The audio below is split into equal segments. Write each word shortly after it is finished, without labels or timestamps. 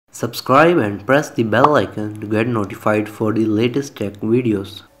Subscribe and press the bell icon to get notified for the latest tech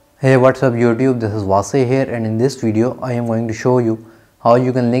videos. Hey, what's up YouTube, this is Wasay here, and in this video I am going to show you how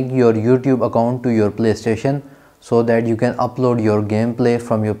you can link your YouTube account to your PlayStation so that you can upload your gameplay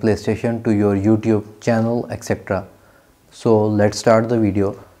from your PlayStation to your YouTube channel, etc. So let's start the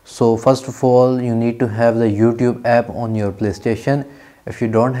video. So first of all, you need to have the YouTube app on your PlayStation. If you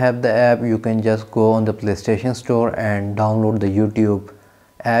don't have the app, you can just go on the PlayStation store and download the YouTube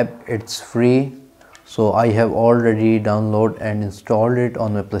app. It's free. So I have already downloaded and installed it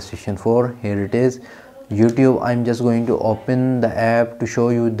on my PlayStation 4. Here it is, YouTube. I'm just going to open the app to show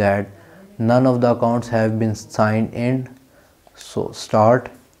you that none of the accounts have been signed in. So start.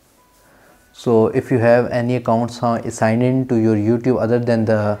 So if you have any accounts signed in to your YouTube other than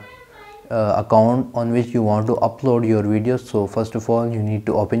the account on which you want to upload your videos, so first of all you need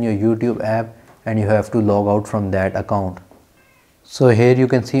to open your YouTube app and you have to log out from that account. So here you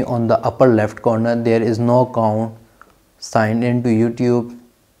can see on the upper left corner there is no account signed into YouTube.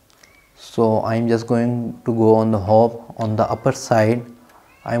 So I'm just going to go on the hop on the upper side.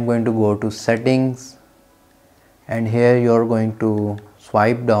 I'm going to go to settings, and here you're going to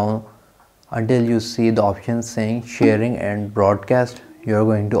swipe down until you see the option saying sharing and broadcast. You're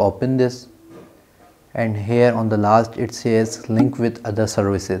going to open this, and here on the last it says link with other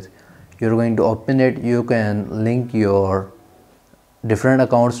services. You're going to open it. You can link your different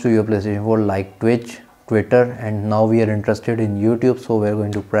accounts to your PlayStation 4 like Twitch, Twitter, and now we are interested in YouTube, so we're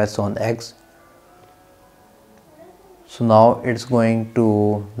going to press on X. So now it's going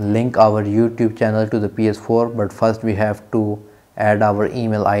to link our YouTube channel to the PS4, but first we have to add our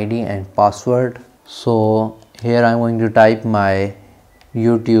email ID and password. So here I'm going to type my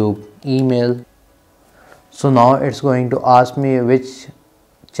YouTube email. So now it's going to ask me which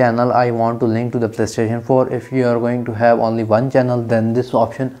channel I want to link to the PlayStation 4. If you are going to have only one channel, then this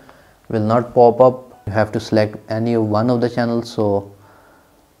option will not pop up. You have to select any one of the channels. So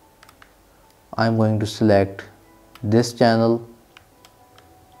I'm going to select this channel,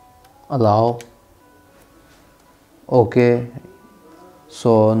 allow, okay.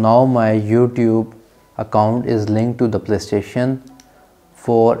 So now my YouTube account is linked to the PlayStation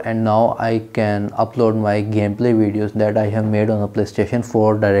 4, and now I can upload my gameplay videos that I have made on the PlayStation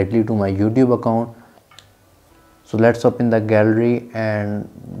 4 directly to my YouTube account. So let's open the gallery and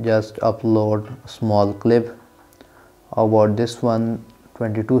just upload a small clip. How about this one,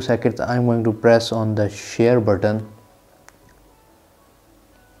 22 seconds. I'm going to press on the share button.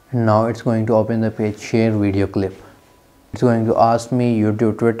 Now it's going to open the page share video clip. It's going to ask me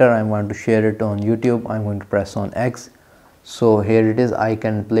YouTube, Twitter. I'm going to share it on YouTube. I'm going to press on X. So here it is. I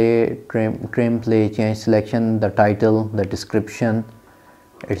can play, trim, play, change selection, the title, the description,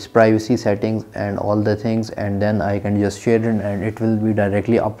 its privacy settings and all the things, and then I can just share it and it will be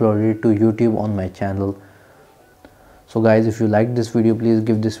directly uploaded to YouTube on my channel. So guys, if you like this video, please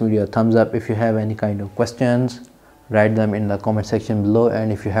give this video a thumbs up. If you have any kind of questions, write them in the comment section below,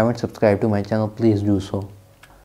 and if you haven't subscribed to my channel, please do so.